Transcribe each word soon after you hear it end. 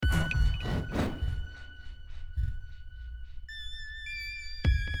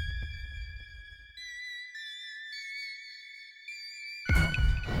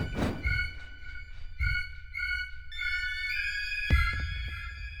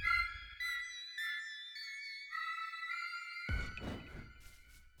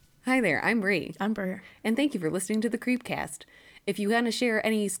Hi there, I'm Bree. I'm Burr. And thank you for listening to the Creepcast. If you want to share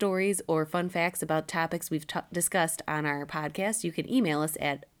any stories or fun facts about topics we've discussed on our podcast, you can email us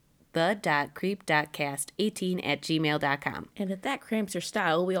at the.creep.cast18@gmail.com. And if that cramps your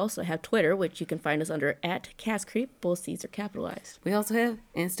style, we also have Twitter, which you can find us under @CastCreep. Both C's are capitalized. We also have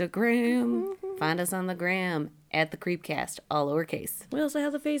Instagram. Find us on the gram at the Creepcast, all lowercase. We also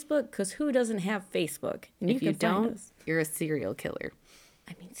have the Facebook, because who doesn't have Facebook? And If you don't, you're a serial killer.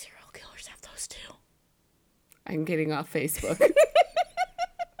 I mean, serial killers have those too. I'm getting off Facebook.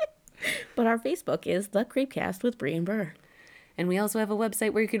 But our Facebook is The Creepcast with Bree and Burr. And we also have a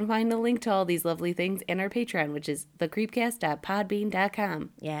website where you can find a link to all these lovely things, and our Patreon, which is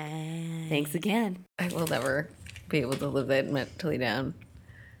thecreepcast.podbean.com. Yay. Thanks again. I will never be able to live that mentally down.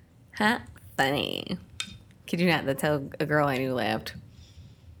 Huh? Funny. Kid you not, that's how a girl I knew laughed.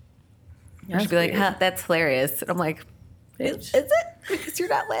 She'd be like, huh, that's hilarious. And I'm like, is it? Because you're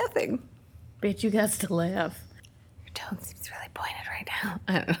not laughing. Bitch, you got to laugh. Your tone seems really pointed right now.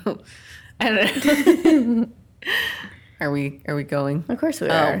 I don't know. Are we going? Of course we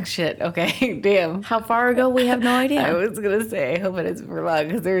are. Oh, shit. Okay. Damn. How far ago? We have no idea. I was going to say, I hope it isn't for long,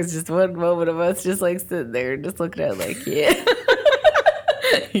 because there was just one moment of us just like sitting there just looking at it like, yeah.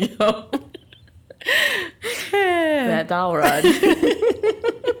 Yo. That doll rod.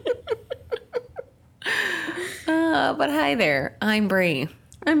 But hi there. I'm Bree.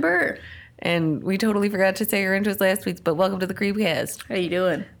 I'm Burr. And we totally forgot to say our intros last week, but welcome to the Creepcast. How you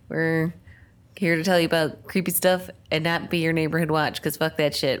doing? We're here to tell you about creepy stuff and not be your neighborhood watch, because fuck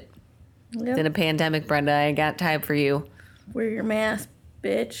that shit. Yep. It's in a pandemic, Brenda. I ain't got time for you. Wear your mask,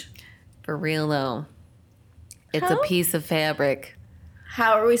 bitch. For real, though. It's How? a piece of fabric.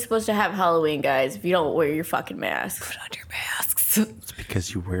 How are we supposed to have Halloween, guys, if you don't wear your fucking masks? Put on your masks. It's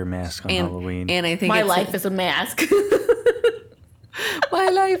because you wear masks on Halloween. And I think My life is a mask. My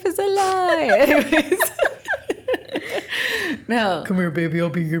life is a lie. Anyways. No. Come here, baby. I'll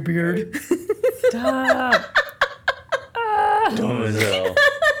be your beard. Stop. Dumb as hell.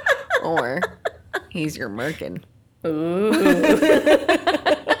 Or he's your merkin. Ooh.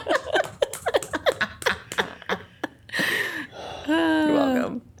 You're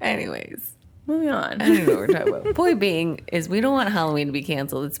welcome. Anyways. Moving on. I don't know what we're talking about. Point being is we don't want Halloween to be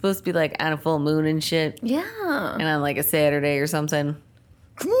canceled. It's supposed to be like on a full moon and shit. Yeah. And on like a Saturday or something.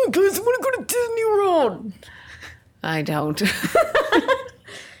 Come on, guys. I want to go to Disney World. I don't.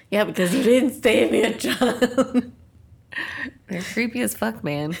 Yeah, because you didn't save me a job. They're creepy as fuck,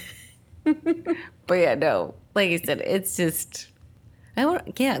 man. But yeah, no. Like I said, it's just...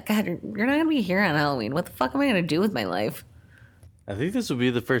 God, you're not going to be here on Halloween. What the fuck am I going to do with my life? I think this will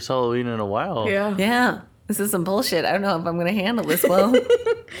be the first Halloween in a while. Yeah. Yeah. This is some bullshit. I don't know if I'm going to handle this well.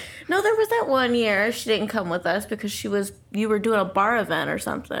 No, there was that one year she didn't come with us because you were doing a bar event or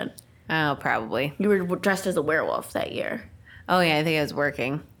something. Oh, probably. You were dressed as a werewolf that year. Oh, yeah, I think I was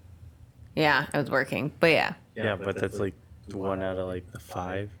working. Yeah, I was working. But yeah. Yeah, but that's like one out of like the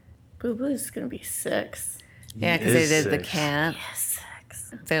 5. Boo Boo's going to be 6. Yeah, because they did the 6. cat. Yes,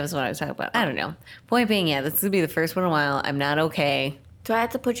 6. That was what I was talking about. I don't know. Point being, yeah, this is going to be the first one in a while. I'm not okay. Do I have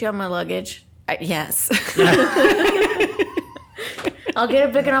to put you on my luggage? Yes. I'll get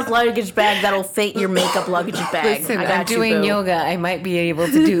a big enough luggage bag that'll fit your makeup luggage bag. Listen, I got I'm doing you, boo. yoga. I might be able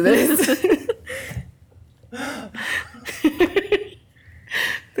to do this.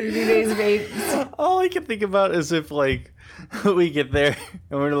 30 days, babe. All I can think about is if like we get there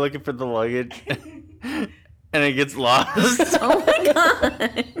and we're looking for the luggage and it gets lost. Oh my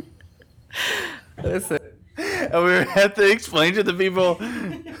god. Listen. And we have to explain to the people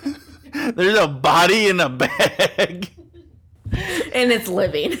there's a body in a bag. And it's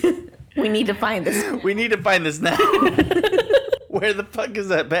living. We need to find this. We need to find this now. Where the fuck is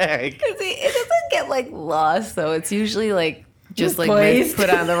that bag? See, it doesn't get like lost though. It's usually like just like Misplaced. put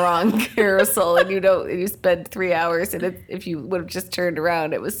on the wrong carousel, and you spend 3 hours, and if you would have just turned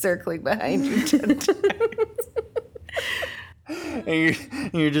around, it was circling behind you 10 times. And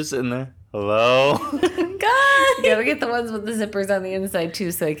you're just sitting there. Hello? God, you gotta get the ones with the zippers on the inside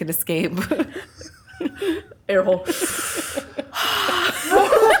too, so I can escape. Air hole.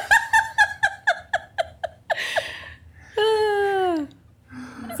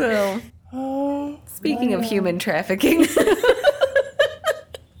 So, speaking of human trafficking,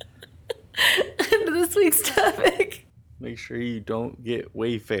 into this week's topic. Make sure you don't get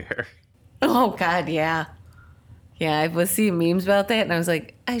Wayfair. Oh, God, yeah. Yeah, I was seeing memes about that, and I was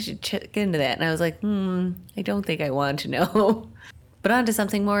like, I should check into that. And I was like, I don't think I want to know. But on to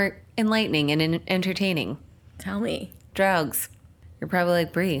something more enlightening and entertaining. Tell me. Draugs. You're probably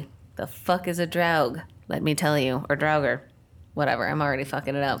like, Bree, the fuck is a Draug? Let me tell you. Or Draugr. Whatever. I'm already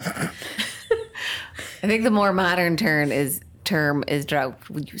fucking it up. I think the more modern term is Draugr.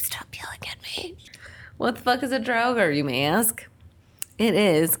 Would you stop yelling at me? What the fuck is a Draugr, you may ask? It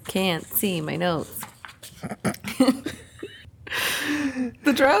is. Can't see my notes.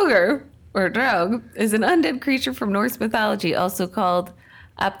 The Draugr, or Draug, is an undead creature from Norse mythology, also called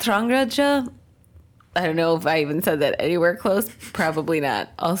Aptrangraja. I don't know if I even said that anywhere close. Probably not.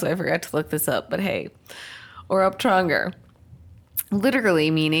 Also, I forgot to look this up, but hey. Or Aptrangar.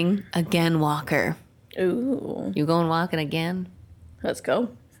 Literally meaning again walker. Ooh. You going walking again? Let's go.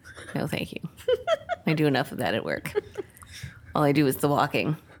 No, thank you. I do enough of that at work. All I do is the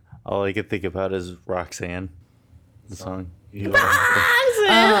walking. All I could think about is Roxanne, the song. You're gonna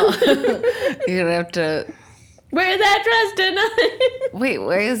have to wear that dress tonight. wait.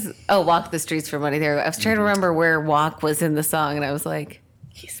 Where is? Oh, walk the streets for money. There. I was trying to remember where "walk" was in the song, and I was like,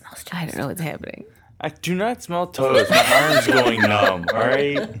 He smells I don't know what's happening. I do not smell toast. My arm's going numb. All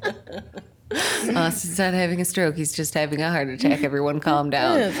right. Austin's not having a stroke. He's just having a heart attack. Everyone, calm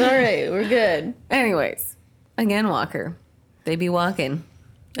down. It's all right. We're good. Anyways, again, walker. They be walking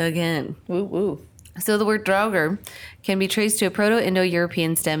again. Woo woo. So the word Draugr can be traced to a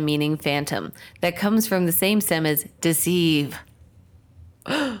Proto-Indo-European stem meaning phantom that comes from the same stem as deceive.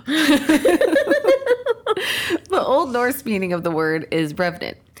 The Old Norse meaning of the word is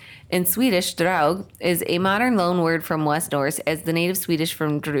revenant. In Swedish, Draug is a modern loan word from West Norse, as the native Swedish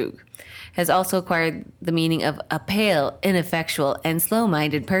from Draugr has also acquired the meaning of a pale, ineffectual, and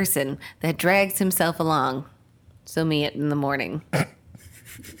slow-minded person that drags himself along. So me in the morning.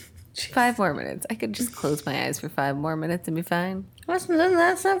 5 more minutes. I could just close my eyes for 5 more minutes and be fine. Doesn't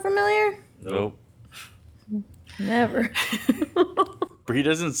that sound familiar? Nope. Never. Bree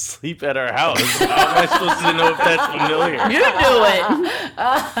doesn't sleep at our house. How am I supposed to know if that's familiar? You do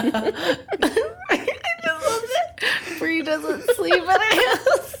it. Bree doesn't sleep at our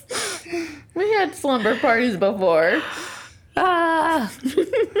house. We had slumber parties before. Ah.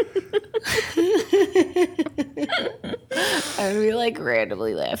 I'm gonna be like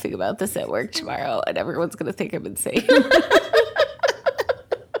randomly laughing about this at work tomorrow, and everyone's gonna think I'm insane.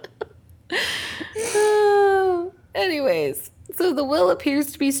 Anyways, so the will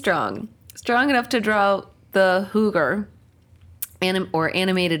appears to be strong enough to draw the Hugr, or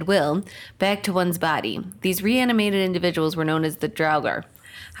animated will, back to one's body. These reanimated individuals were known as the Draugr.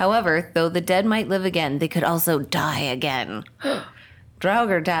 However, though the dead might live again, they could also die again.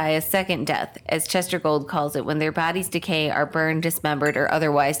 Draugr die a second death, as Chester Gold calls it, when their bodies decay, are burned, dismembered, or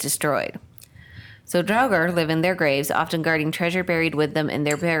otherwise destroyed. So Draugr live in their graves, often guarding treasure buried with them in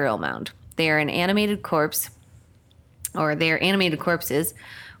their burial mound. They are animated corpses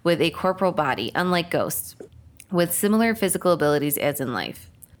with a corporal body, unlike ghosts, with similar physical abilities as in life.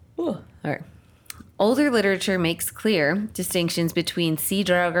 Ooh. All right. Older literature makes clear distinctions between sea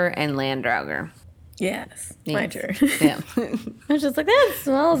Draugr and land Draugr. Yes. My turn. Yeah. I was just like, that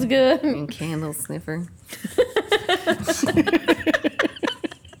smells good. And candle sniffer.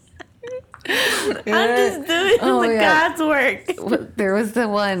 I'm just doing God's work. There was the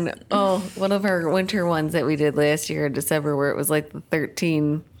one of our winter ones that we did last year in December where it was like the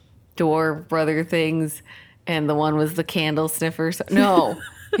 13 dwarf brother things, and the one was the candle sniffer. No,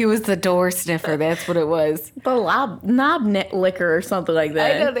 he was the door sniffer. That's what it was. The knob liquor or something like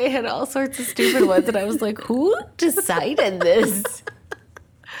that. I know, they had all sorts of stupid ones, and I was like, who decided this?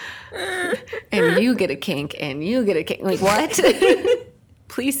 And you get a kink, and you get a kink. Like, what?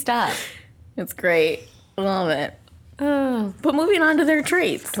 Please stop. It's great. Love it. But moving on to their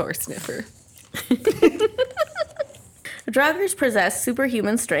traits. Door sniffer. Draugrs possess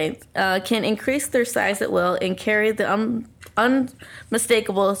superhuman strength, can increase their size at will, and carry the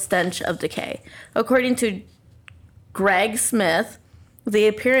unmistakable stench of decay. According to Greg Smith, the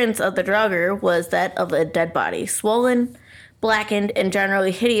appearance of the Draugr was that of a dead body, swollen, blackened, and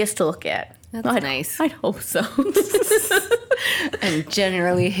generally hideous to look at. That's nice. I'd hope so. And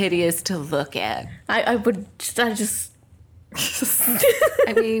generally hideous to look at. I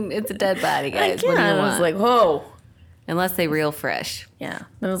mean, it's a dead body, guys. I What do you want? was like, whoa. Unless they real fresh. Yeah.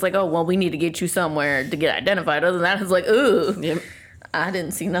 And it was like, oh, well, we need to get you somewhere to get identified. Other than that, I was like, ooh. Yep. I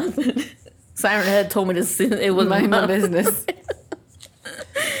didn't see nothing. Siren Head told me to see it was Mind my business.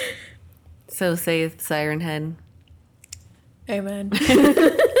 So saith Siren Head. Amen.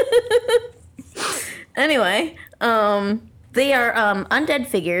 Anyway, they are undead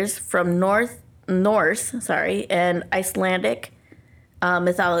figures from Norse, and Icelandic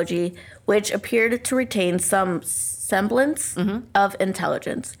mythology, which appeared to retain some semblance of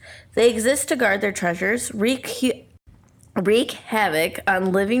intelligence. They exist to guard their treasures, wreak wreak havoc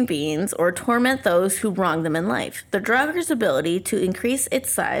on living beings or torment those who wrong them in life. The Draugr's ability to increase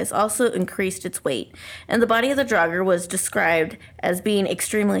its size also increased its weight, and the body of the Draugr was described as being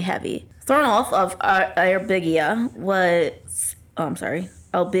extremely heavy. Thornolf of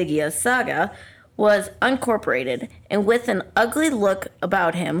Albigia's saga was uncorporated and with an ugly look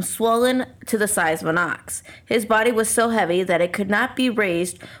about him, swollen to the size of an ox. His body was so heavy that it could not be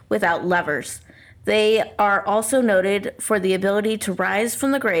raised without levers. They are also noted for the ability to rise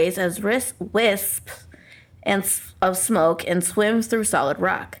from the graves as wisps of smoke and swim through solid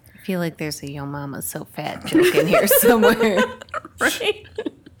rock. I feel like there's a Yo Mama's so fat joke in here somewhere. Right?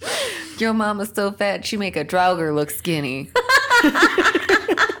 Yo Mama's so fat she make a Draugr look skinny.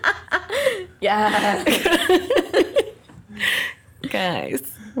 Yeah.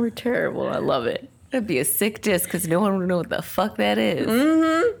 Guys, We're terrible. I love it. that'd be a sick disc because no one would know what the fuck that is.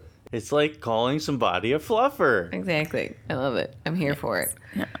 Mm-hmm. It's like calling somebody a fluffer. Exactly. I love it. I'm here for it.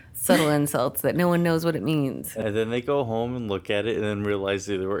 Yeah. Subtle insults that no one knows what it means. And then they go home and look at it and then realize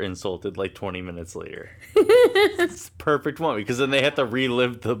they were insulted like 20 minutes later. It's the perfect one because then they have to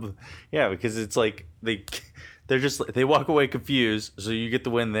relive the... Yeah, because it's like they walk away confused, so you get the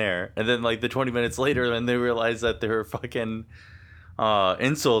win there. And then like the 20 minutes later, then they realize that they're fucking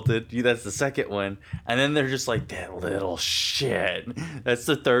insulted. That's the second win. And then they're just like, that little shit. That's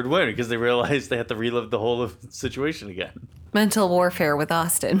the third win because they realize they have to relive the whole situation again. Mental warfare with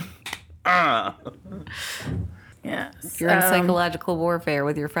Austin. Yes. You're in psychological warfare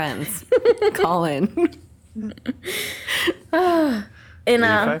with your friends. Call in. In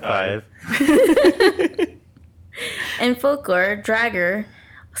 5-5. In folklore, Draugr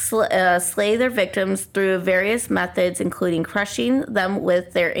slay their victims through various methods, including crushing them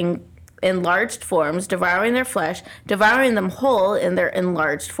with their enlarged forms, devouring their flesh, devouring them whole in their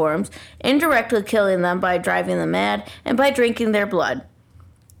enlarged forms, indirectly killing them by driving them mad, and by drinking their blood.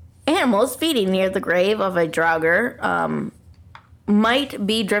 Animals feeding near the grave of a Draugr might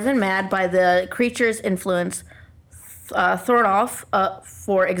be driven mad by the creature's influence. Thornolf,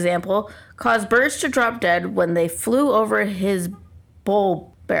 for example, caused birds to drop dead when they flew over his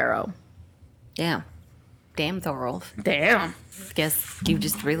bull barrow. Yeah. Damn, Thorolf. Damn. Guess you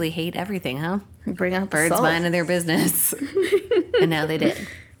just really hate everything, huh? Bring up Birds salt. minding their business. And now they did.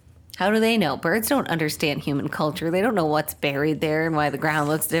 How do they know? Birds don't understand human culture. They don't know what's buried there and why the ground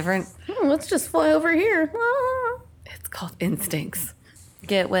looks different. Let's just fly over here. Ah. It's called instincts.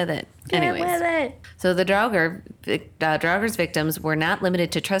 Get with it. Get Anyways. with it. So the Draugr's victims were not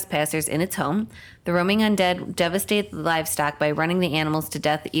limited to trespassers in its home. The roaming undead devastated the livestock by running the animals to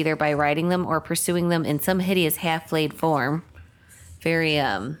death either by riding them or pursuing them in some hideous half-flayed form. Very,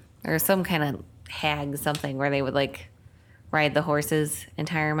 or some kind of hag something where they would, like, ride the horses and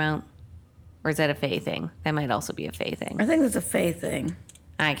tire them out. Or is that a Fae thing? That might also be a Fae thing. I think it's a Fae thing.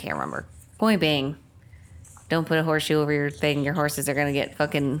 I can't remember. Point being, don't put a horseshoe over your thing. Your horses are going to get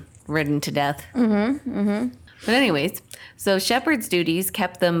fucking ridden to death. But anyways, so shepherds' duties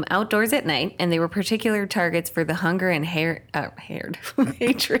kept them outdoors at night, and they were particular targets for the hunger and hatred.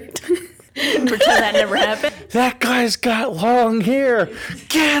 Pretend that never happened. That guy's got long hair.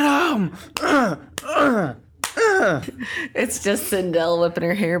 Get him! It's just Sindel whipping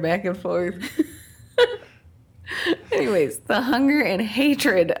her hair back and forth. Anyways, the hunger and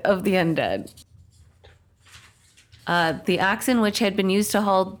hatred of the undead. The oxen which had been used to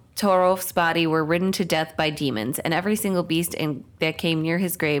haul Thorolf's body were ridden to death by demons, and every single beast that came near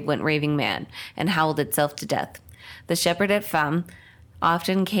his grave went raving mad and howled itself to death. The shepherd at Fam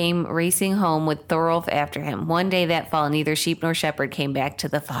often came racing home with Thorolf after him. One day that fall, neither sheep nor shepherd came back to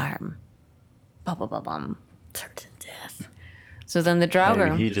the farm. Bum. Certain death. So then the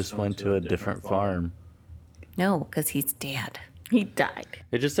Draugr... Maybe he just went to a different farm. No, because he's dead. He died.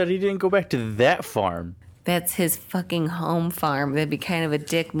 It just said he didn't go back to that farm. That's his fucking home farm. That'd be kind of a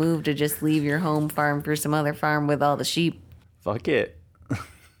dick move to just leave your home farm for some other farm with all the sheep. Fuck it.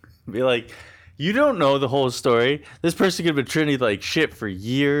 Be like, you don't know the whole story. This person could have been treated like shit for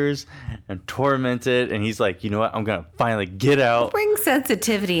years and tormented. And he's like, you know what? I'm going to finally get out. Bring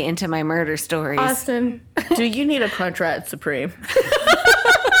sensitivity into my murder stories. Austin, do you need a Crunch Rat Supreme?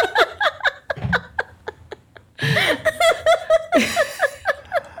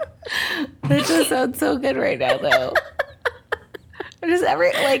 That just sounds so good right now, though. Just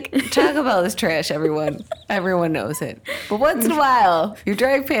talk about this trash, everyone. Everyone knows it. But once in a while, you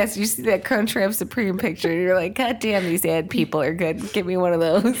drive past, you see that Crunchwrap Supreme picture, and you're like, God damn, these ad people are good. Give me one of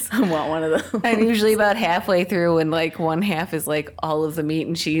those. I want one of those. And usually about halfway through, when like one half is like all of the meat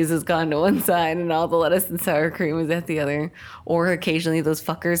and cheese has gone to one side and all the lettuce and sour cream is at the other. Or occasionally those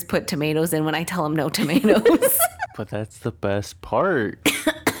fuckers put tomatoes in when I tell them no tomatoes. But that's the best part.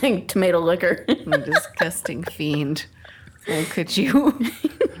 Tomato liquor. I'm a disgusting fiend. How could you?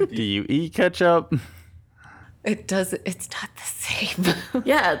 Do you eat ketchup? It's not the same.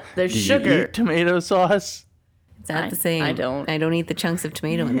 Yeah, there's Do you sugar. eat tomato sauce? It's not I- the same. I don't. I don't eat the chunks of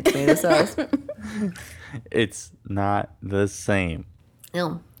tomato in the tomato sauce. It's not the same.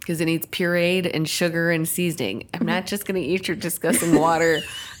 No, because it needs pureed and sugar and seasoning. I'm not just gonna eat your disgusting water.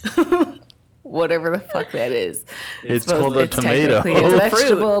 Whatever the fuck that is. It's called a tomato. Technically a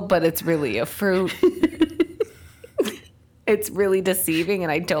vegetable, but it's really a fruit. It's really deceiving,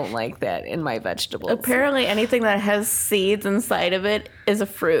 and I don't like that in my vegetables. Apparently, anything that has seeds inside of it is a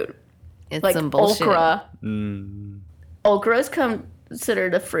fruit. It's Like some bullshit. okra. Okra is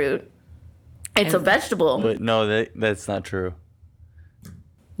considered a fruit. It's a vegetable. But no, that's not true.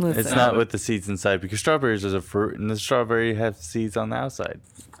 Listen, It's not with the seeds inside because strawberries is a fruit and the strawberry has seeds on the outside.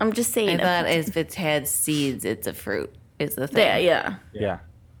 I'm just I saying. thought if it's had seeds, it's a fruit. Is the thing. Yeah. Yeah.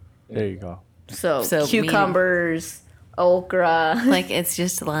 There you go. So, So cucumbers, okra. Like it's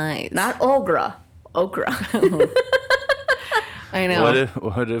just lies. Not okra. Okra. I know.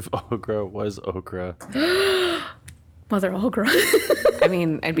 What if okra was okra? Mother okra. I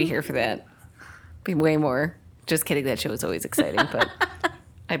mean, I'd be here for that. Be way more. Just kidding. That show was always exciting, but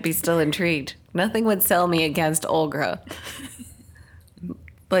I'd be still intrigued. Nothing would sell me against Olga.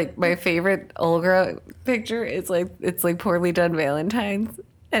 Like my favorite Olga picture is like it's like Poorly Done Valentine's,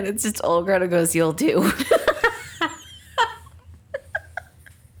 and it's just Olga who goes, "You'll do."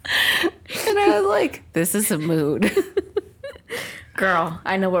 And I was like, "This is a mood." Girl,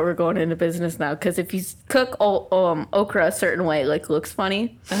 I know what we're going into business now. Because if you cook okra a certain way, like looks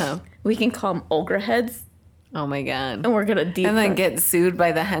funny, we can call them okra heads. Oh my god! And we're going to deep And then fry- get sued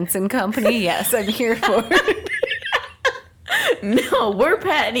by the Henson Company. Yes, I'm here for it. No, we're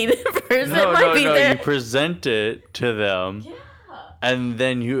patenting it first. No, it might be no. there. You present it to them, and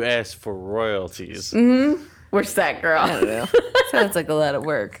then you ask for royalties. We're set, girl. I don't know. Sounds like a lot of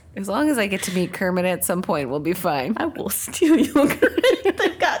work. As long as I get to meet Kermit at some point, we'll be fine. I will steal you.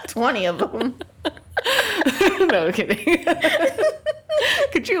 They've got 20 of them. No kidding.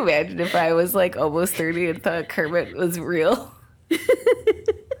 Could you imagine if I was like almost 30 and thought Kermit was real?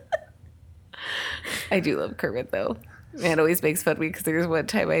 I do love Kermit though. Man always makes fun of me because there's one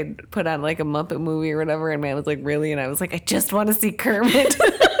time I put on like a Muppet movie or whatever, and man was like, "Really?" And I was like, "I just want to see Kermit."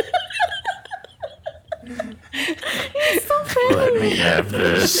 Let me have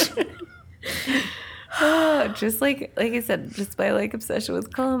this. Just like I said, just by like obsession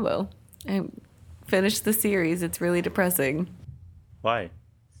with Columbo. I finished the series. It's really depressing Why?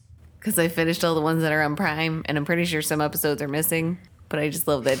 because I finished all the ones that are on Prime, and I'm pretty sure some episodes are missing. But I just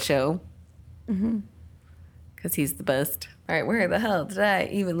love that show because he's the best. All right, where the hell did I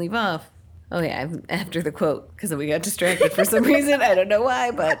even leave off? Oh yeah, after the quote because we got distracted for some reason. I don't know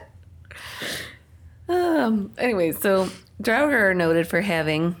why, but anyway, so Draugr are noted for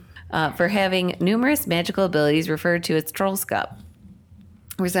having numerous magical abilities referred to as trollskap,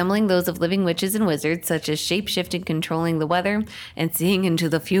 resembling those of living witches and wizards, such as shape-shifting, controlling the weather, and seeing into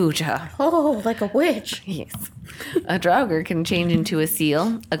the future. Oh, like a witch. Yes. A Draugr can change into a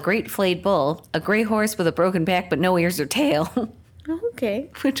seal, a great flayed bull, a gray horse with a broken back but no ears or tail, Okay.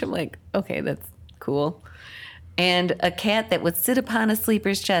 which I'm like, okay, that's cool. And a cat that would sit upon a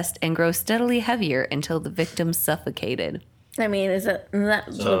sleeper's chest and grow steadily heavier until the victim suffocated. I mean, is that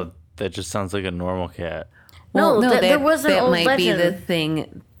So that just sounds like a normal cat. No, there was an that old might be the legend.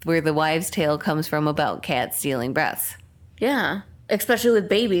 thing where the wives' tale comes from about cats stealing breaths. Yeah, especially with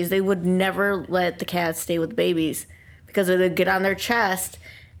babies, they would never let the cats stay with babies because it would get on their chest,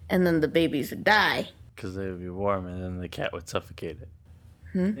 and then the babies would die. Because they would be warm and then the cat would suffocate it.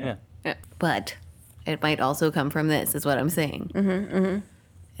 Yeah. But it might also come from this, is what I'm saying.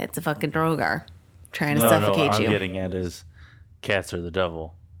 It's a fucking Draugr trying to No, suffocate what I'm you. getting at is cats are the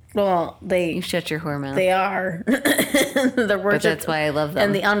devil. Well, You they shut your whore mouth. are. They're But worshipped that's why I love them.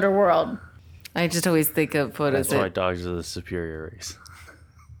 in the underworld. I just always think of what That's is why it? dogs are the superior race.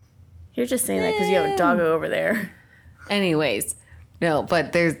 You're just saying that because you have a doggo over there. Anyways, no,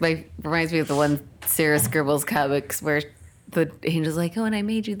 but reminds me of the one Sarah Scribbles comics where the angel's like, "Oh, and I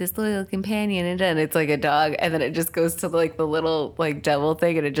made you this loyal companion," and then it's like a dog, and then it just goes to like the little like devil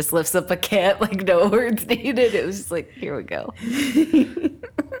thing, and it just lifts up a cat, like no words needed. It was just like, here we go.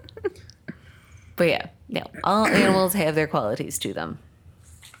 But yeah, no, all animals have their qualities to them,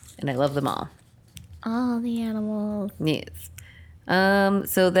 and I love them all. All the animals. Yes.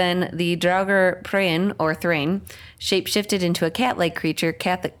 So then the Draugr Prain, or Thrain, shapeshifted into a cat-like creature,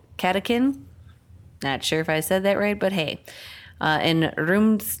 Catakin. Not sure if I said that right, but hey. In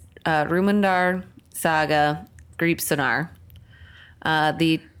Rumundar Saga, Greepsonar.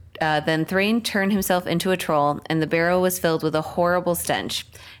 Then Thrain turned himself into a troll, and the barrow was filled with a horrible stench,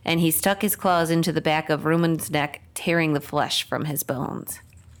 and he stuck his claws into the back of Rumon's neck, tearing the flesh from his bones.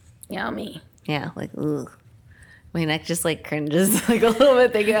 Yummy. Yeah, like, ooh. My neck just, like, cringes like a little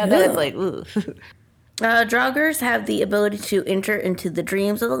bit thinking about that. It's like, ooh. Draugrs have the ability to enter into the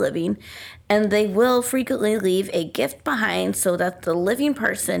dreams of the living, and they will frequently leave a gift behind so that the living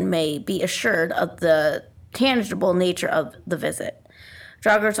person may be assured of the tangible nature of the visit.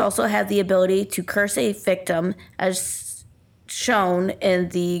 Draugrs also have the ability to curse a victim, as shown in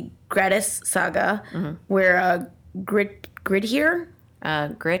the Grettis saga, where Grittir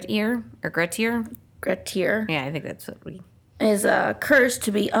Grettir? Yeah, I think that's what we... is cursed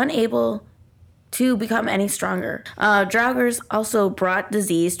to be unable to become any stronger. Draugrs also brought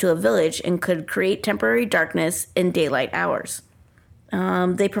disease to a village and could create temporary darkness in daylight hours.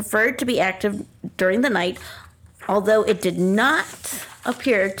 They preferred to be active during the night, although it did not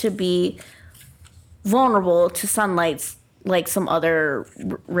appear to be vulnerable to sunlight like some other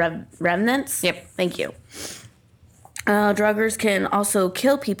remnants. Yep. Thank you. Draugrs can also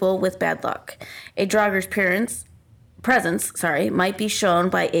kill people with bad luck. A Draugur's presence might be shown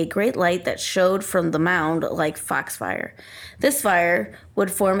by a great light that showed from the mound like foxfire. This fire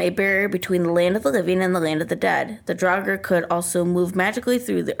would form a barrier between the land of the living and the land of the dead. The Draugr could also move magically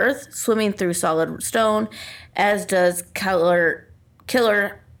through the earth, swimming through solid stone, as does Killer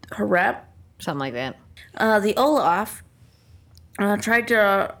Harap. Something like that. The Olaf tried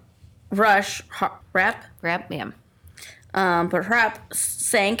to rush Harap. Yeah. But Harap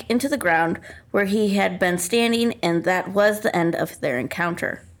sank into the ground where he had been standing, and that was the end of their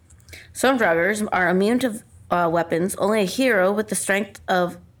encounter. Some Draugrs are immune to weapons. Only a hero with the strength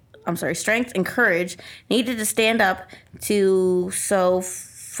and courage needed to stand up to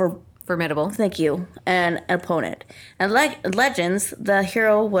formidable. Thank you, an opponent. And legends, the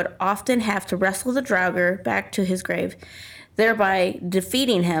hero would often have to wrestle the Draugr back to his grave, thereby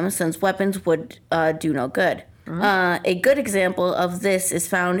defeating him, since weapons would do no good. A good example of this is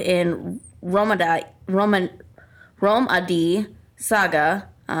found in Romadi saga.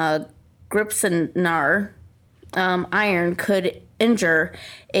 Gripsonar iron could injure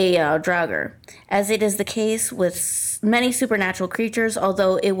a Draugr, as it is the case with many supernatural creatures,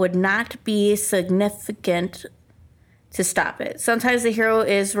 although it would not be significant to stop it. Sometimes the hero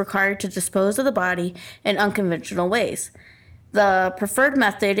is required to dispose of the body in unconventional ways. The preferred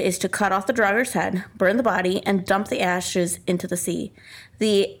method is to cut off the Draugr's head, burn the body, and dump the ashes into the sea.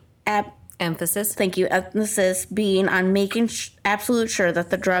 The emphasis being on making absolute sure that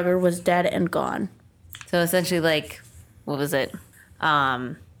the Draugr was dead and gone. So essentially, like, what was it?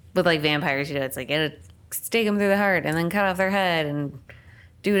 With like vampires, it's like stake them through the heart and then cut off their head and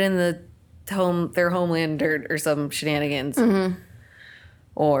do it in their homeland dirt or some shenanigans. Mm-hmm.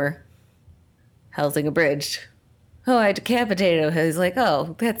 Or Helsing Abridged. Oh, I decapitated him. He's like,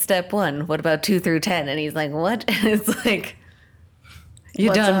 oh, that's step 1. What about 2 through 10? And he's like, what? And it's like, you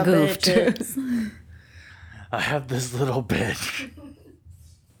What's done up, goofed. I have this little bitch.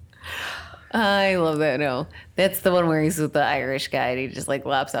 I love that. No, that's the one where he's with the Irish guy and he just like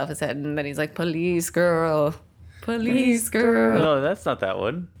lops off his head and then he's like, police girl. No, that's not that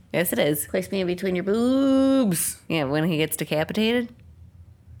one. Yes, it is. Place me in between your boobs. Yeah, when he gets decapitated.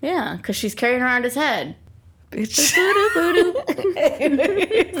 Yeah, because she's carrying around his head. Bitch.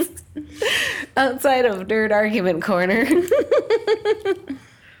 Outside of Nerd Argument Corner.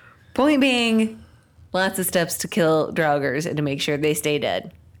 Point being, lots of steps to kill Draugrs and to make sure they stay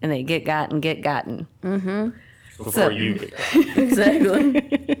dead. And they get gotten. Mm-hmm. Before you get gotten.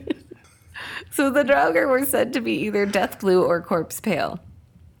 Exactly. So the Draugr were said to be either death blue or corpse pale.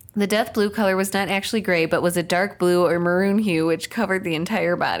 The death blue color was not actually gray, but was a dark blue or maroon hue which covered the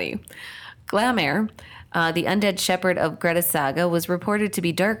entire body. Glamour, the undead shepherd of Grettis saga, was reported to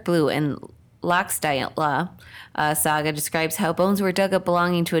be dark blue, and Laxdala saga describes how bones were dug up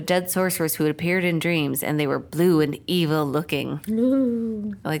belonging to a dead sorceress who had appeared in dreams, and they were blue and evil looking.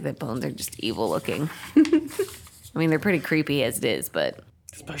 Ooh. I like that bones are just evil looking. I mean, they're pretty creepy as it is, but...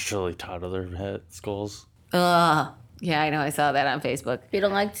 Especially toddler head skulls. Yeah, I know. I saw that on Facebook. You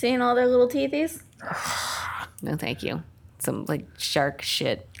don't like seeing all their little teethies? No, thank you. Some, like, shark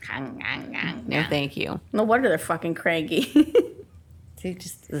shit. No, thank you. No wonder they're fucking cranky. See,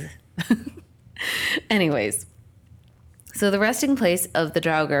 just... Anyways. So the resting place of the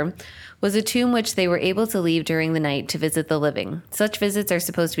Draugr was a tomb which they were able to leave during the night to visit the living. Such visits are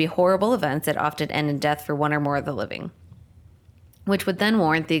supposed to be horrible events that often end in death for one or more of the living, which would then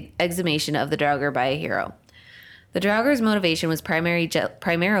warrant the exhumation of the Draugr by a hero. The Draugr's motivation was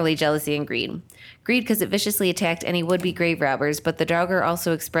primarily jealousy and greed. Greed because it viciously attacked any would-be grave robbers, but the Draugr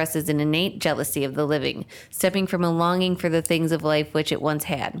also expresses an innate jealousy of the living, stemming from a longing for the things of life which it once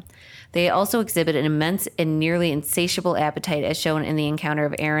had. They also exhibit an immense and nearly insatiable appetite as shown in the encounter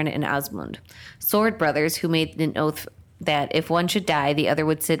of Aaron and Osmund, sword brothers who made an oath that if one should die, the other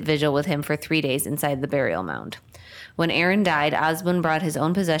would sit vigil with him for 3 days inside the burial mound. When Aaron died, Osmund brought his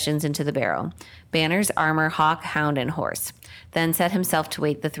own possessions into the barrow: banners, armor, hawk, hound, and horse, then set himself to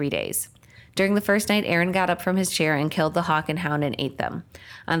wait the 3 days. During the first night, Aaron got up from his chair and killed the hawk and hound and ate them.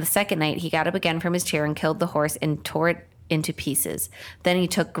 On the second night, he got up again from his chair and killed the horse and tore it into pieces. Then he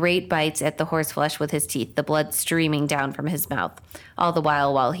took great bites at the horse flesh with his teeth, the blood streaming down from his mouth, all the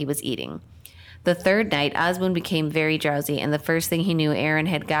while he was eating. The third night, Osmund became very drowsy, and the first thing he knew, Aaron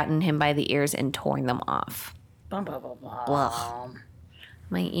had gotten him by the ears and torn them off. Bum, bum, bum, bum. Ugh.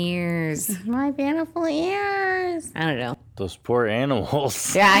 My ears. My beautiful ears. I don't know. Those poor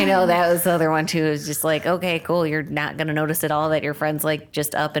animals. Yeah, I know. That was the other one, too. It was just like, okay, cool. You're not going to notice at all that your friend's, like,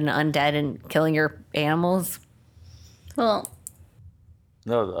 just up and undead and killing your animals? Well,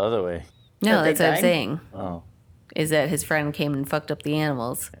 No, the other way. No, That they that's what I'm died? saying. Oh. Is that his friend came and fucked up the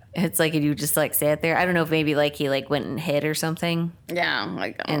animals. It's like you just, like, sat there. I don't know if maybe, like, he, like, went and hid or something. yeah,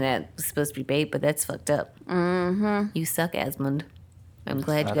 like And that was supposed to be bait, but that's fucked up. Mm-hmm. You suck, Asmund. I'm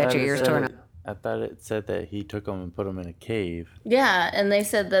glad you got your ears torn off. I thought it said that he took them and put them in a cave. yeah, and they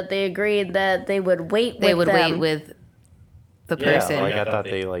said that they agreed that they would wait. They would with them. wait with the Yeah, person. like I thought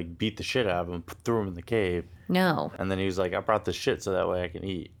they like beat the shit out of him, threw him in the cave, No, and then he was like, "I brought the shit so that way I can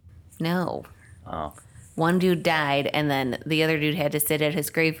eat." no. Oh, One dude died, and then the other dude had to sit at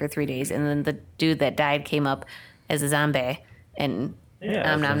his grave for 3 days, and then the dude that died came up as a zombie and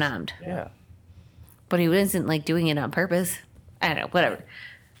yeah, nommed. yeah. But he wasn't, like, doing it on purpose. I don't know,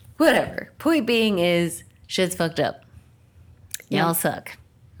 whatever. Point being is, shit's fucked up. Y'all suck.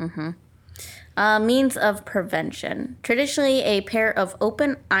 Means of prevention. Traditionally, a pair of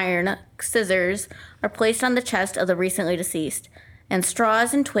open iron scissors are placed on the chest of the recently deceased, and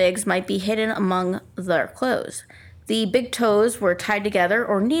straws and twigs might be hidden among their clothes. The big toes were tied together,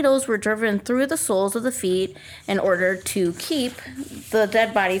 or needles were driven through the soles of the feet in order to keep the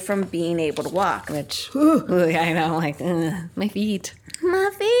dead body from being able to walk. Which, I know, like, my feet.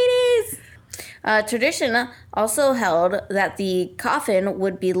 My feeties! Tradition also held that the coffin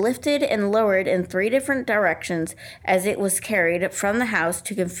would be lifted and lowered in 3 different directions as it was carried from the house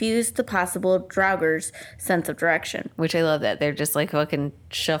to confuse the possible Drauggr's sense of direction. Which I love that. They're just, like, fucking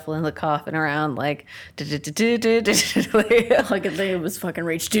shuffling the coffin around, like, All I could think was fucking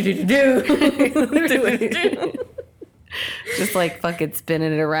reach do. just, like, fucking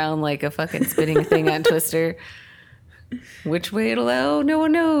spinning it around like a fucking spinning thing on Twister. Which way it'll go, no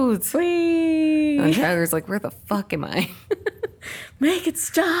one knows. And Draugr's like, where the fuck am I? Make it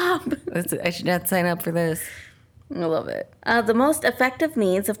stop. I should not sign up for this. I love it. The most effective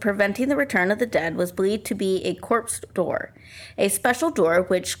means of preventing the return of the dead was believed to be a corpse door, a special door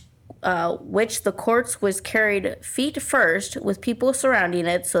which the corpse was carried feet first with people surrounding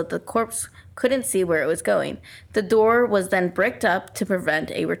it so that the corpse couldn't see where it was going. The door was then bricked up to prevent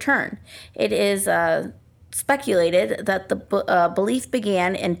a return. It is speculated that the belief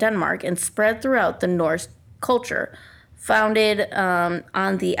began in Denmark and spread throughout the Norse culture, founded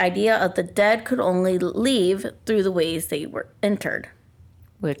on the idea of the dead could only leave through the ways they were entered.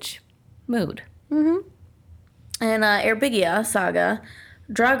 Which, mood. In Erbigia saga,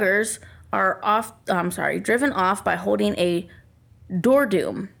 Draugrs are driven off by holding a door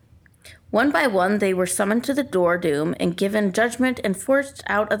doom. One by one, they were summoned to the door doom and given judgment and forced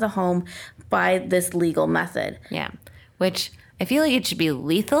out of the home by this legal method. Yeah. Which, I feel like it should be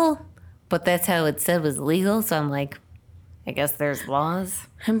lethal, but that's how it said was legal, so I'm like, I guess there's laws.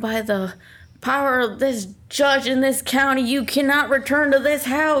 And by the power of this judge in this county, you cannot return to this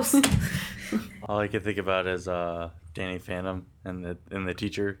house. All I can think about is Danny Phantom and the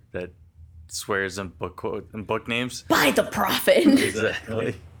teacher that swears in book names. By the prophet.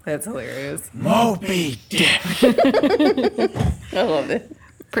 Exactly. That's hilarious. Moby Dick. I love it.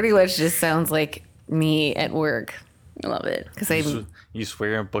 Pretty much just sounds like me at work. I love it. Because I'm You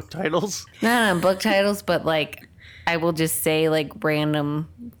swear in book titles? not on book titles, but, like, I will just say, like, random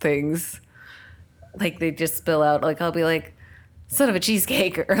things. Like, they just spill out. Like, I'll be like, son of a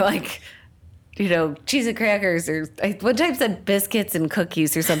cheesecake, or, like, you know, cheese and crackers, or one time said biscuits and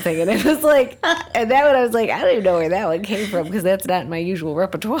cookies or something, and it was like, and that one I was like, I don't even know where that one came from, because that's not my usual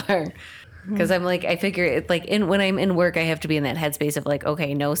repertoire. Because I'm like, I figure it, like, when I'm in work, I have to be in that headspace of, like,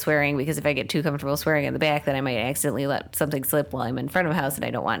 okay, no swearing, because if I get too comfortable swearing in the back, then I might accidentally let something slip while I'm in front of a house, and I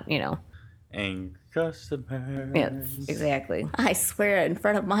don't want, you know. And customers. Yes, exactly. I swear in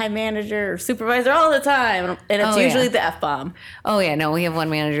front of my manager or supervisor all the time. And it's usually the F-bomb. Oh, yeah. No, we have one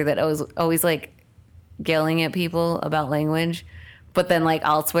manager that always like yelling at people about language, but then like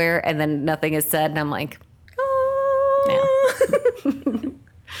I'll swear and then nothing is said. And I'm like, oh. Yeah.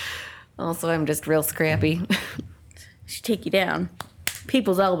 Also, I'm just real scrappy. Should take you down.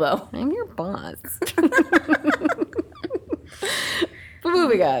 People's elbow. I'm your boss. But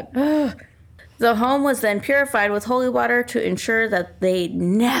moving on. The home was then purified with holy water to ensure that they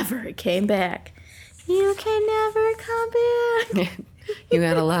never came back. You can never come back. You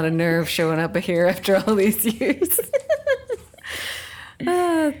had a lot of nerve showing up here after all these years.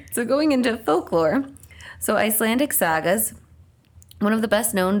 So going into folklore. So Icelandic sagas. One of the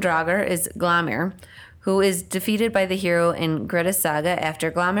best known Draugr is Glaumr, who is defeated by the hero in Grettis saga.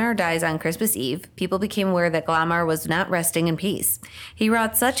 After Glaumr dies on Christmas Eve, people became aware that Glaumr was not resting in peace. He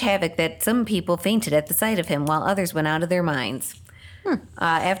wrought such havoc that some people fainted at the sight of him, while others went out of their minds.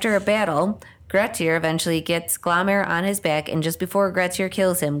 After a battle, Grettir eventually gets Glaumr on his back, and just before Grettir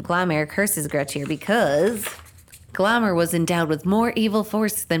kills him, Glaumr curses Grettir because Glaumr was endowed with more evil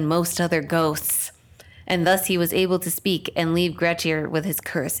force than most other ghosts, and thus he was able to speak and leave Grettir with his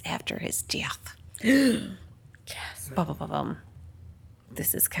curse after his death. Yes. Bum.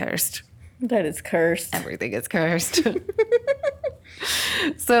 This is cursed. That is cursed. Everything is cursed.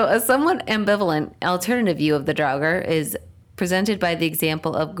 So a somewhat ambivalent alternative view of the Draugr is presented by the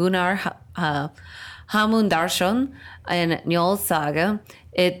example of Gunnar Hamundarsson in Njol's saga.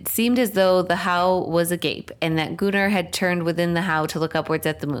 It seemed as though the How was agape, and that Gunnar had turned within the How to look upwards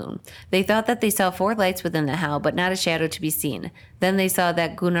at the moon. They thought that they saw 4 lights within the How, but not a shadow to be seen. Then they saw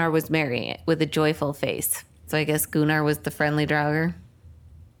that Gunnar was merry, with a joyful face. So I guess Gunnar was the friendly Draugr.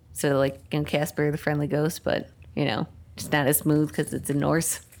 So like Casper, the friendly ghost, but, just not as smooth because it's in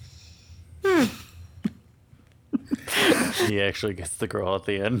Norse. He actually gets the girl at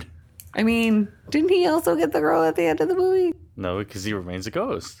the end. I mean, didn't he also get the girl at the end of the movie? No, because he remains a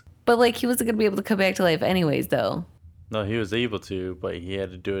ghost. But, like, he wasn't going to be able to come back to life anyways, though. No, he was able to, but he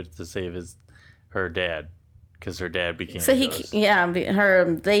had to do it to save her dad. Because her dad became So a ghost.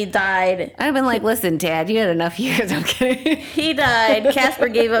 they died. I've been like, listen, Dad, you had enough years. I'm kidding. He died. Casper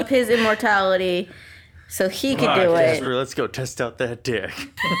gave up his immortality so he could do it. Casper, let's go test out that dick.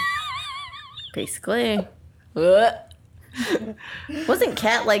 Basically. Wasn't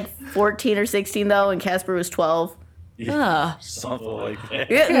Kat like 14 or 16 though, and Casper was 12? Something like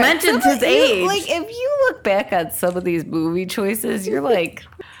that. It mentions his age. Like, if you look back on some of these movie choices, you're like,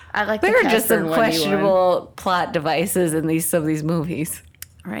 I like there the are just Casper some and Wendy questionable plot devices in some of these movies.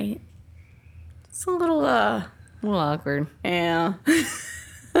 one. Right. It's a little A little awkward. yeah.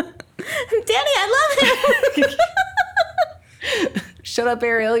 Daddy, I love him. Shut up,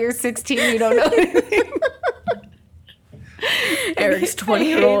 Ariel. You're 16. You don't know anything. Eric's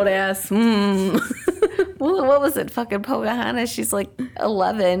 20-year-old ass. Well, what was it? Fucking Pocahontas. She's like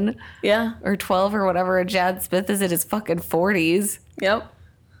 11 Yeah. or 12 or whatever. And John Smith is in his fucking 40s. Yep.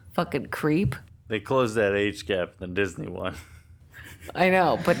 Fucking creep. They closed that age gap in the Disney one. I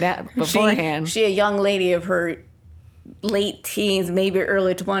know, but not beforehand. She a young lady of her late teens, maybe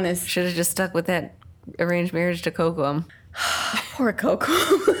early 20s. Should have just stuck with that arranged marriage to Coco. Poor Coco.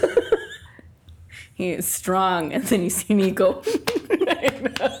 He is strong, and then you see Nico.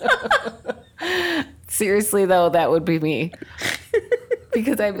 Seriously, though, that would be me.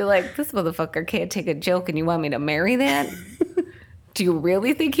 Because I'd be like, this motherfucker can't take a joke and you want me to marry that? Do you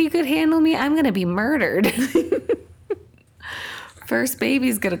really think he could handle me? I'm going to be murdered. First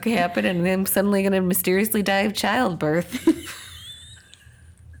baby's going to happen and then I'm suddenly going to mysteriously die of childbirth.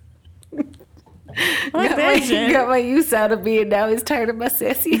 Got my use out of me and now he's tired of my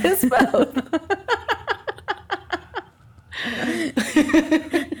sassy ass mouth.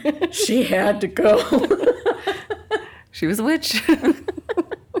 She had to go. She was a witch.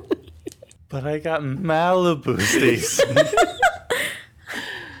 But I got Malibu, Stacy.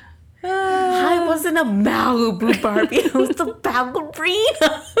 I wasn't a Malibu Barbie. I was the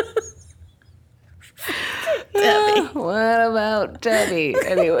ballerina. Debbie. What about Debbie?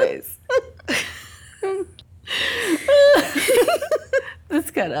 Anyways.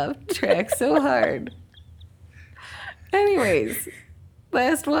 This got off track so hard. Anyways,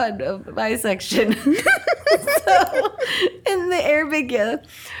 last one of my section. So, in the Arabic,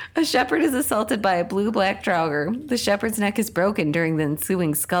 a shepherd is assaulted by a blue-black Draugr. The shepherd's neck is broken during the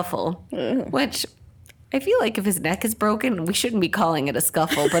ensuing scuffle, which I feel like if his neck is broken, we shouldn't be calling it a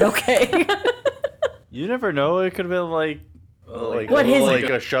scuffle, but okay. You never know. It could have been like like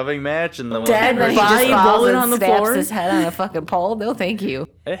a shoving match, and then Dead And then he body just falls rolling and on the snaps floor? his head on a fucking pole. No, thank you.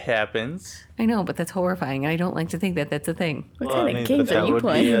 it happens. I know, but that's horrifying. I don't like to think that that's a thing. What kind of but games that are you would be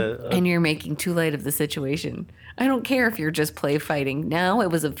playing? And you're making too light of the situation. I don't care if you're just play fighting. Now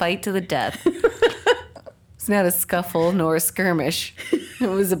it was a fight to the death. It's not a scuffle nor a skirmish. It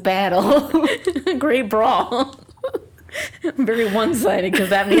was a battle. Great brawl. Very one-sided because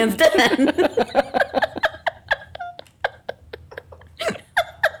that man's dead.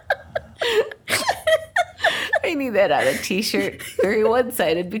 I need that on a t-shirt. Very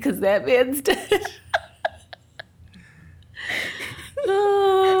one-sided because that man's dead.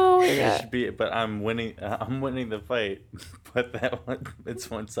 Oh my It god. should be, but I'm winning. I'm winning the fight. But that one, it's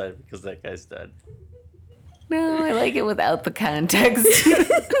one side because that guy's dead. No, I like it without the context.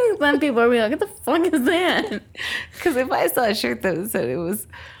 Then people are like, what the fuck is that? Because if I saw a shirt that said it was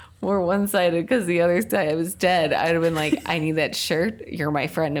more one-sided because the other side was dead, I'd have been like, I need that shirt. You're my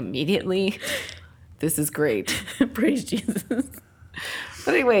friend immediately. This is great. Praise Jesus.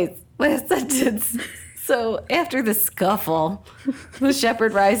 But anyways, last sentence. So after the scuffle, the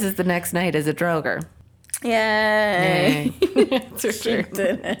shepherd rises the next night as a Draugr. Yay. That's for sure.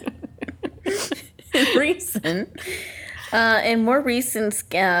 In more recent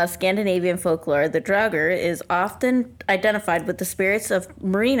Scandinavian folklore, the Draugr is often identified with the spirits of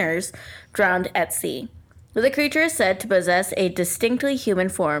mariners drowned at sea. The creature is said to possess a distinctly human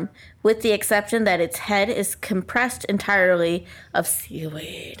form, with the exception that its head is compressed entirely of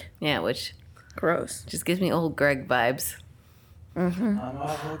seaweed. Yeah, which Gross. just gives me old Greg vibes. I'm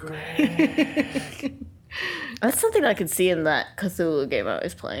all great. That's something I could see in that Cthulhu game I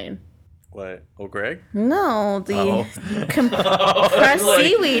was playing. What? Oh, Greg? No, the Oh. compressed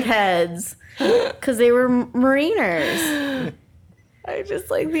seaweed heads, because they were mariners. I just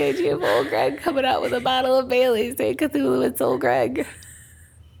like the idea of old Greg coming out with a bottle of Bailey's saying Cthulhu, it's old Greg.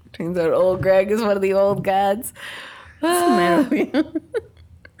 Turns out old Greg is one of the old gods.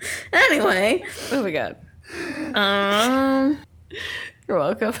 Anyway, Oh my god. You're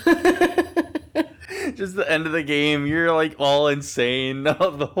welcome. Just the end of the game, you're like all insane. The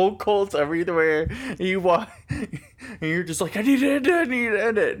whole cult's everywhere. And you walk, and you're just like, I need to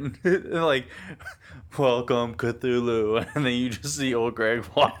end it. And like, welcome Cthulhu. And then you just see old Greg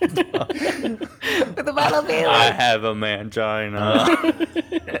walk down. With a bottle of I Bailey's. have a mangina.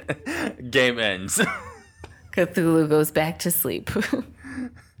 Game ends. Cthulhu goes back to sleep.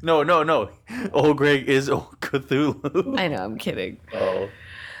 No. Old Greg is old Cthulhu. I know, I'm kidding. Oh.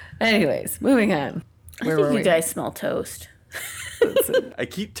 Anyways, moving on. I Where think were you we? guys smell toast. I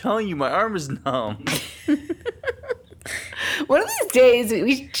keep telling you, my arm is numb. One of these days,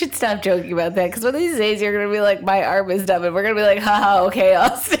 we should stop joking about that because one of these days you're going to be like, my arm is numb, and we're going to be like, haha, okay,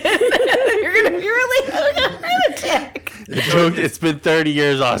 Austin. You're going to be really having a heart attack. The joke, it's been 30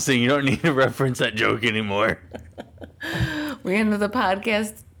 years, Austin. You don't need to reference that joke anymore. We ended the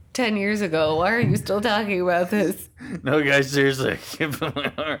podcast 10 years ago. Why are you still talking about this? No, guys, seriously.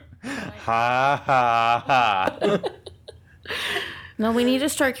 Ha ha ha. No, we need to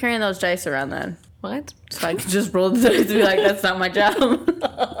start carrying those dice around then. What? So I can just roll the dice and be like, that's not my job.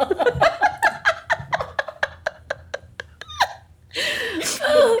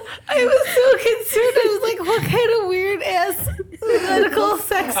 I was so concerned. I was like, what kind of weird ass medical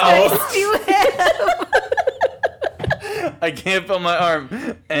sex dice do you have? I can't feel my arm.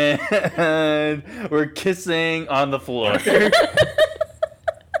 And we're kissing on the floor.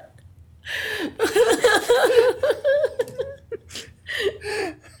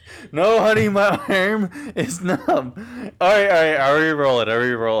 No, honey, my arm is numb. All right, I'll re-roll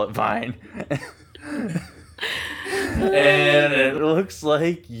it. Fine. And it looks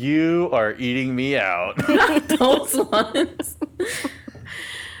like you are eating me out. Those ones.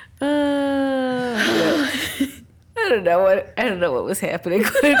 I don't know what was happening.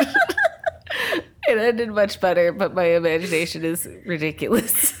 It ended much better, but my imagination is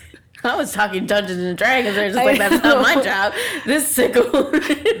ridiculous. I was talking Dungeons and Dragons. They're just like, that's not my job. This sicko.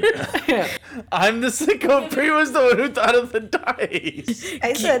 I'm the sicko. Pri was the one who thought of the dice.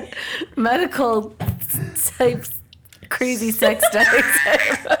 I said medical type crazy sex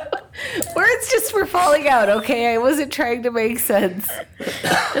dice. Words just were falling out, okay? I wasn't trying to make sense.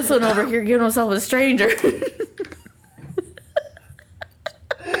 This one over here giving himself a stranger.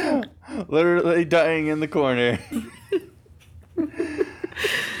 Literally dying in the corner.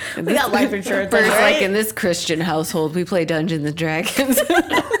 We got life insurance. First, Right? like in this Christian household, we play Dungeons and Dragons.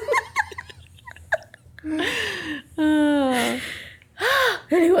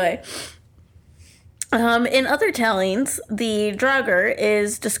 Anyway. In other tellings, the Draugr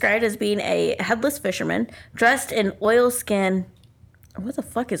is described as being a headless fisherman dressed in oilskin. What the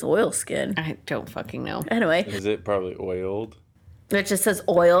fuck is oilskin? I don't fucking know. Anyway, Is it probably oiled? it just says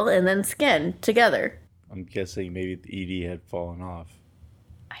oil and then skin together. I'm guessing maybe the ED had fallen off.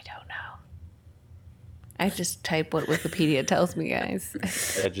 I don't know. I just type what Wikipedia tells me, guys.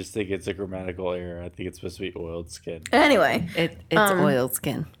 I just think it's a grammatical error. I think it's supposed to be oiled skin. Anyway, It's oiled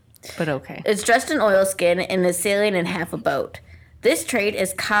skin, but okay. it's dressed in oilskin and is sailing in half a boat. This trait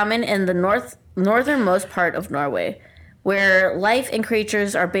is common in the northernmost part of Norway, where life and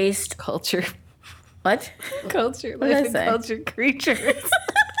creatures are based. Culture. What? Culture. What did I Life and say? culture creatures.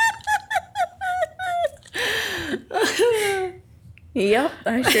 Yep,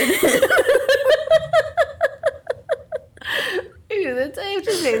 I sure did. That's, I have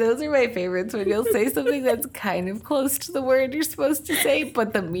to say, those are my favorites when you'll say something that's kind of close to the word you're supposed to say,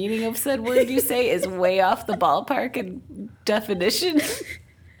 but the meaning of said word you say is way off the ballpark in definition.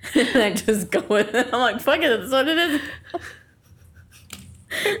 And I just go with it. I'm like, fuck it, that's what it is.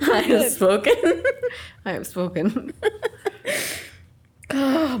 I have spoken. I have spoken.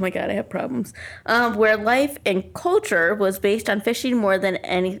 Oh my god, I have problems. Where life and culture was based on fishing more than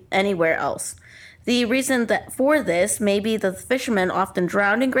anywhere else. The reason that for this may be that the fishermen often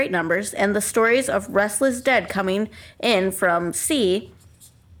drowned in great numbers, and the stories of restless dead coming in from sea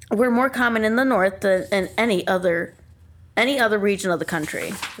were more common in the north than in any other region of the country.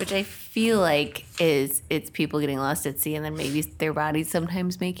 Which I feel like it's people getting lost at sea and then maybe their bodies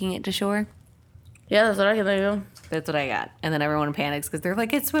sometimes making it to shore. Yeah, that's what I can think of. That's what I got. And then everyone panics because they're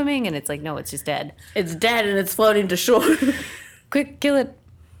like, it's swimming. And it's like, no, it's just dead. It's dead and it's floating to shore. Quick, kill it.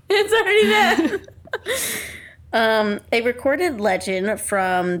 It's already dead. A recorded legend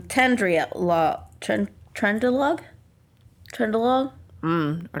from Trendalog? Or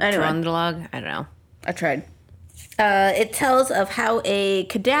Anyway. Trundlog. I don't know. I tried. It tells of how a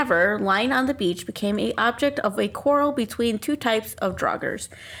cadaver lying on the beach became an object of a quarrel between two types of Draugrs,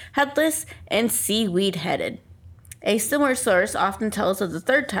 headless and seaweed-headed. A similar source often tells of the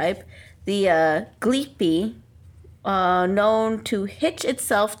third type, the Gleepy, known to hitch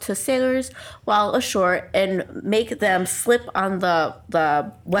itself to sailors while ashore and make them slip on the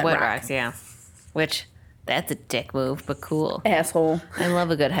wet rock. Rocks, yeah. Which, that's a dick move, but cool. Asshole. I love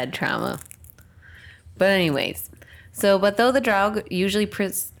a good head trauma. But anyways, but though the Draugr usually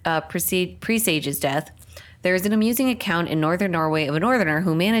presages death, there is an amusing account in northern Norway of a northerner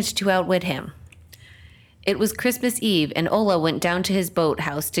who managed to outwit him. It was Christmas Eve, and Ola went down to his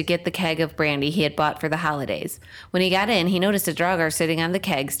boathouse to get the keg of brandy he had bought for the holidays. When he got in, he noticed a Draugr sitting on the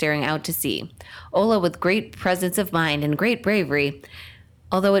keg, staring out to sea. Ola, with great presence of mind and great bravery,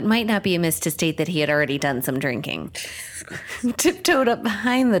 although it might not be amiss to state that he had already done some drinking, tiptoed up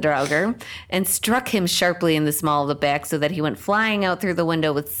behind the Draugr and struck him sharply in the small of the back so that he went flying out through the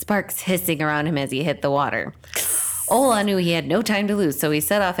window with sparks hissing around him as he hit the water. Ola knew he had no time to lose, so he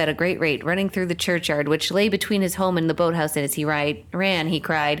set off at a great rate, running through the churchyard, which lay between his home and the boathouse, and as he ran, he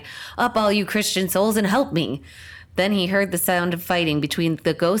cried, "Up, all you Christian souls, and help me!" Then he heard the sound of fighting between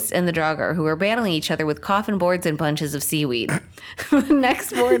the ghosts and the Draugr, who were battling each other with coffin boards and bunches of seaweed. The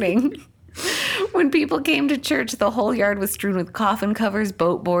next morning, when people came to church, the whole yard was strewn with coffin covers,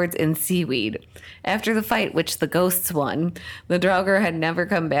 boat boards, and seaweed. After the fight, which the ghosts won, the Draugr had never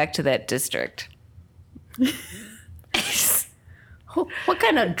come back to that district. What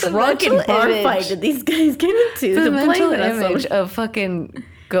kind of drunken mental bar image. fight did these guys get into? The to mental blame it on image someone? of fucking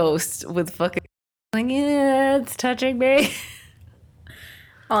ghosts with fucking like, yeah, it's touching me.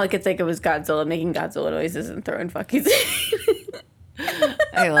 All I could think of was Godzilla making Godzilla noises and throwing fucking.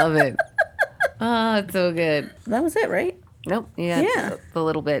 I love it. Oh, it's so good. That was it, right? Nope. Yeah. Yeah. The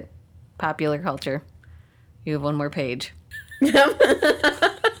little bit popular culture. You have one more page. What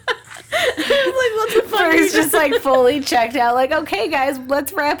the fuck? He's just like fully checked out. Like, okay, guys,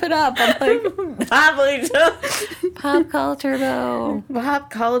 let's wrap it up. I'm like, pop culture though. Pop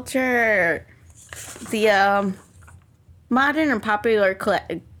culture. The modern and popular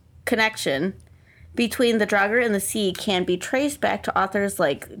connection between the Draugr and the sea can be traced back to authors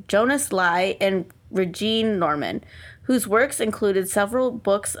like Jonas Lai and Regine Norman, whose works included several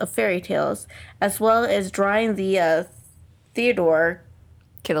books of fairy tales, as well as drawing the Theodore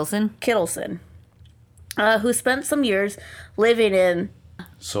Kittleson, who spent some years living in...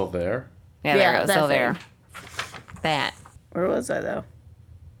 So there? Yeah, there Yeah, it goes. that So there. That. Where was I, though?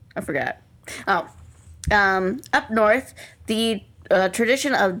 I forgot. Oh. Up north, the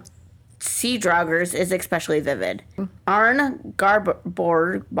tradition of sea Draugrs is especially vivid. Arn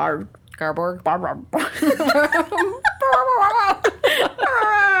Garborg... Garborg.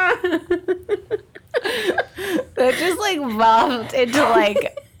 That just like evolved into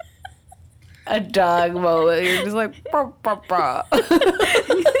like a dog moment. You're just like, bah, bah, bah.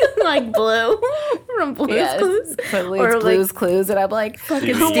 Like Blue from Blue's Yes, Clues. totally. Or It's like Blue's Clues, and I'm like,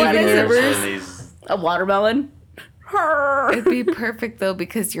 fucking Steven Steven Universe. Universe. A watermelon. it'd be perfect though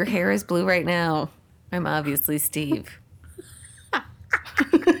because your hair is blue right now. I'm obviously Steve.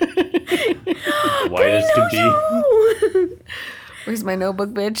 White as can be. Where's my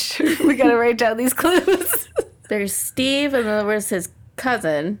notebook, bitch? We gotta write down these clues. There's Steve, and then there was his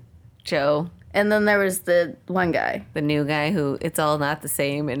cousin, Joe, and then there was the one guy. the new guy who it's all not the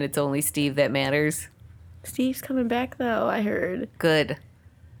same, and it's only Steve that matters. Steve's coming back, though, I heard. Good.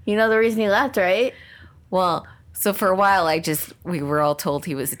 You know the reason he left, right? Well, so for a while, we were all told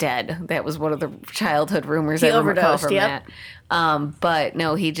he was dead. That was one of the childhood rumors. He I recall overdosed, from yep. that. But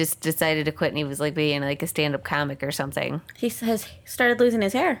no, he just decided to quit, and he was like being like a stand-up comic or something. He has started losing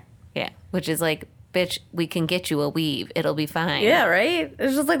his hair. Yeah, which is like, bitch, we can get you a weave. It'll be fine. Yeah, right?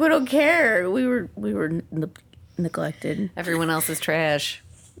 It's just like we don't care. We were neglected. Everyone else is trash.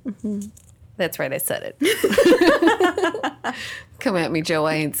 That's right, I said it. Come at me, Joe.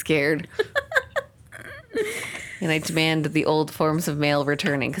 I ain't scared. And I demand the old forms of mail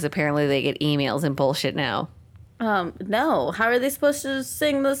returning because apparently they get emails and bullshit now. No. How are they supposed to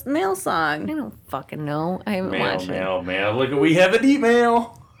sing this mail I song? don't fucking know. I haven't watched it. Mail. Look, we have an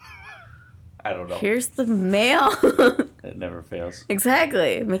email. I don't know. Here's the mail. It never fails.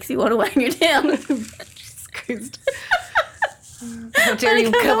 Exactly. It makes you want to wag your tail. Jesus Christ. How dare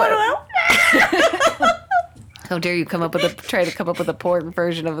you come up? How dare you try to come up with a porn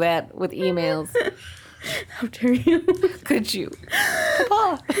version of that with emails? How dare you? Could you?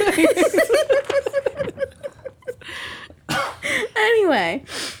 Papa. Anyway,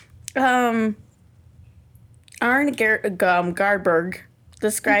 Arne Gardberg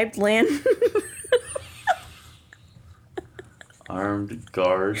described land. Armed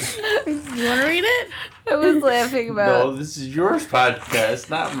guards. You want to read it? I was laughing about. No, this is yours podcast,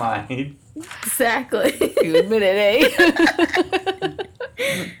 not mine. Exactly. You admit it, eh?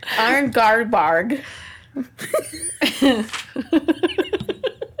 Arne Gardberg.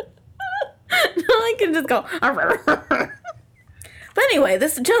 I can just go. But anyway,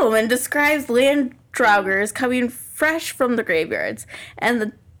 this gentleman describes land Draugrs coming fresh from the graveyards, and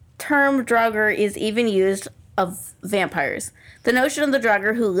the term Draugr is even used of vampires. The notion of the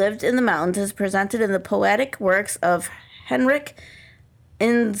Draugr who lived in the mountains is presented in the poetic works of Henrik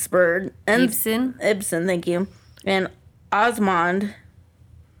Ibsen, thank you, and Osmond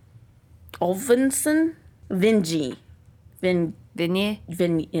Olvenson Vinji. didn't you?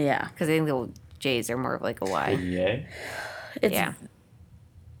 Yeah. Because I think the J's are more of like a Y. Yeah. It's Yeah.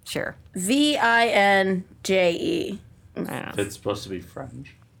 Sure. Vinje. I don't know. It's supposed to be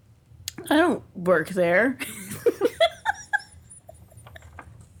French. I don't work there.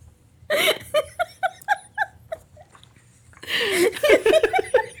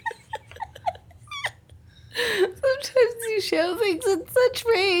 Sometimes you show things in such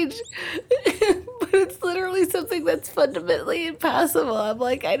rage, but it's literally something that's fundamentally impossible. I'm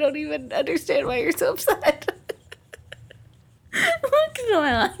like, I don't even understand why you're so upset. Look at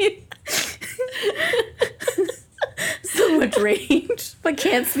my life. So much rage, but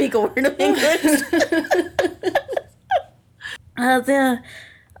can't speak a word of English. The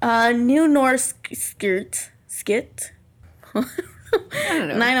New Norse skit. I don't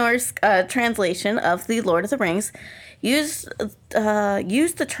know. Nine Norse translation of the Lord of the Rings used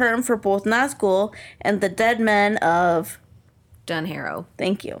the term for both Nazgul and the dead men of. Dunharrow.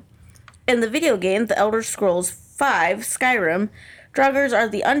 Thank you. In the video game, The Elder Scrolls V: Skyrim, Draugrs are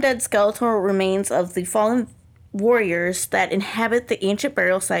the undead skeletal remains of the fallen warriors that inhabit the ancient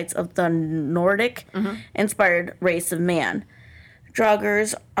burial sites of the Nordic-inspired race of man.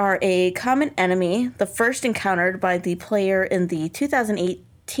 Draugrs are a common enemy, the first encountered by the player in the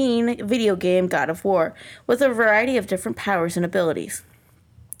 2018 video game God of War, with a variety of different powers and abilities.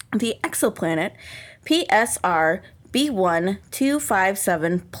 The exoplanet PSR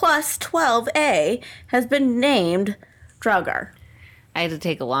B1257 plus 12A has been named Draugr. I had to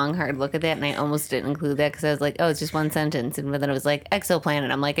take a long, hard look at that, and I almost didn't include that because I was like, oh, it's just one sentence. And then it was like, exoplanet.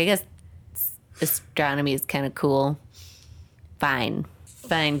 I'm like, I guess astronomy is kind of cool. Fine,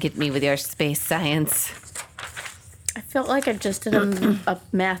 get me with your space science. I felt like I just did a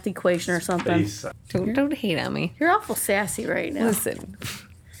math equation or something. Space. Don't hate on me. You're awful sassy right now. Listen,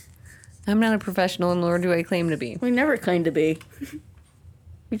 I'm not a professional, nor do I claim to be. We never claim to be.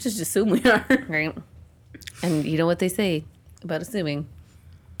 We just assume we are. Right? And you know what they say about assuming?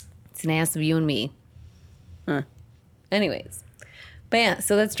 It's an ass of you and me. Huh. Anyways. But yeah,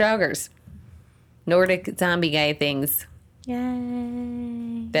 so that's Draugrs. Nordic zombie guy things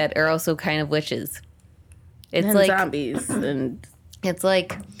Yay. that are also kind of witches. It's And like zombies and it's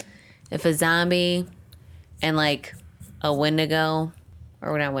like if a zombie and like a Wendigo,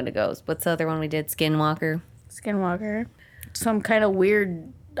 or not Wendigos. What's the other one we did? Skinwalker. Skinwalker. Some kind of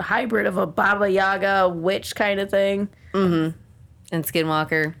weird hybrid of a Baba Yaga witch kind of thing. And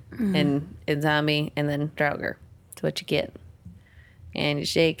Skinwalker and zombie and then Draugr. That's what you get. And you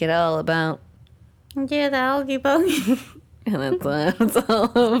shake it all about. Yeah, the hokey pokey. And that's what it's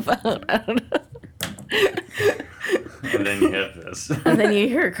all about. I don't know. And then you have this. And then you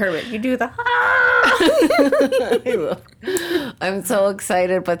hear Kermit. You do the I'm so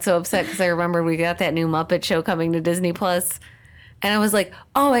excited but so upset because I remember we got that new Muppet show coming to Disney Plus, and I was like,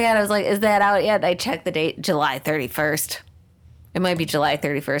 oh my God, I was like, is that out yet? I checked the date, July 31st. It might be July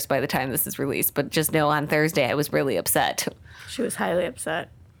 31st by the time this is released, but just know on Thursday I was really upset. She was highly upset.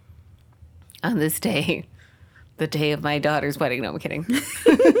 On this day, the day of my daughter's wedding. No, I'm kidding.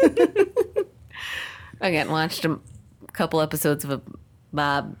 Again, watched a couple episodes of a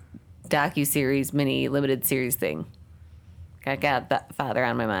Bob docu-series, mini limited series thing. I got that Father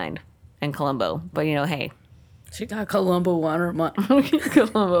on my mind. And Columbo. But, you know, hey. She got Columbo on her mind.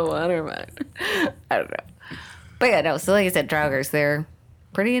 Columbo on her mind. I don't know. But yeah, no, so like I said, Draugrs, they're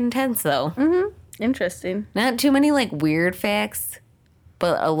pretty intense, though. Mm-hmm. Interesting. Not too many, like, weird facts,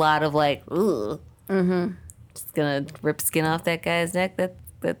 but a lot of, like, ooh. Mm-hmm. Just gonna rip skin off that guy's neck.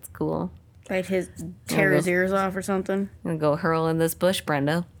 That's cool. Like tear his ears off or something. I'm gonna go hurl in this bush,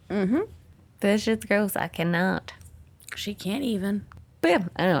 Brenda. Mm-hmm. This shit's gross. I cannot. She can't even. But yeah,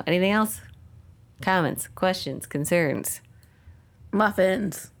 I don't know. Anything else? Comments, questions, concerns,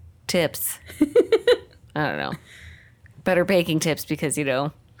 Muffins. tips. I don't know. Better baking tips because, you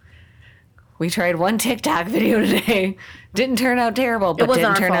know, we tried one TikTok video today. Didn't turn out terrible, but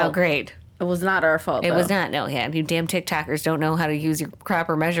didn't turn out great. It was not our fault, It was not. No, yeah. You damn TikTokers don't know how to use your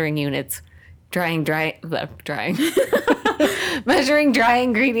proper measuring units. Drying. Measuring dry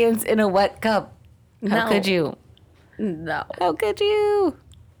ingredients in a wet cup. How could you? No. How could you?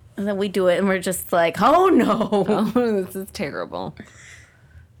 And then we do it and we're just like, oh no. Oh, this is terrible.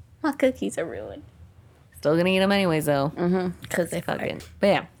 My cookies are ruined. Still gonna eat them anyways, though. Because they Fucking. But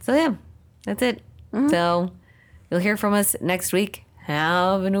yeah. So yeah, that's it. So you'll hear from us next week.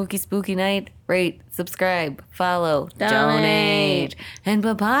 Have an ookie spooky night. Rate, subscribe, follow, donate. And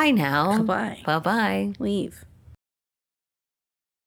bye-bye now. Bye-bye. Bye-bye. Leave.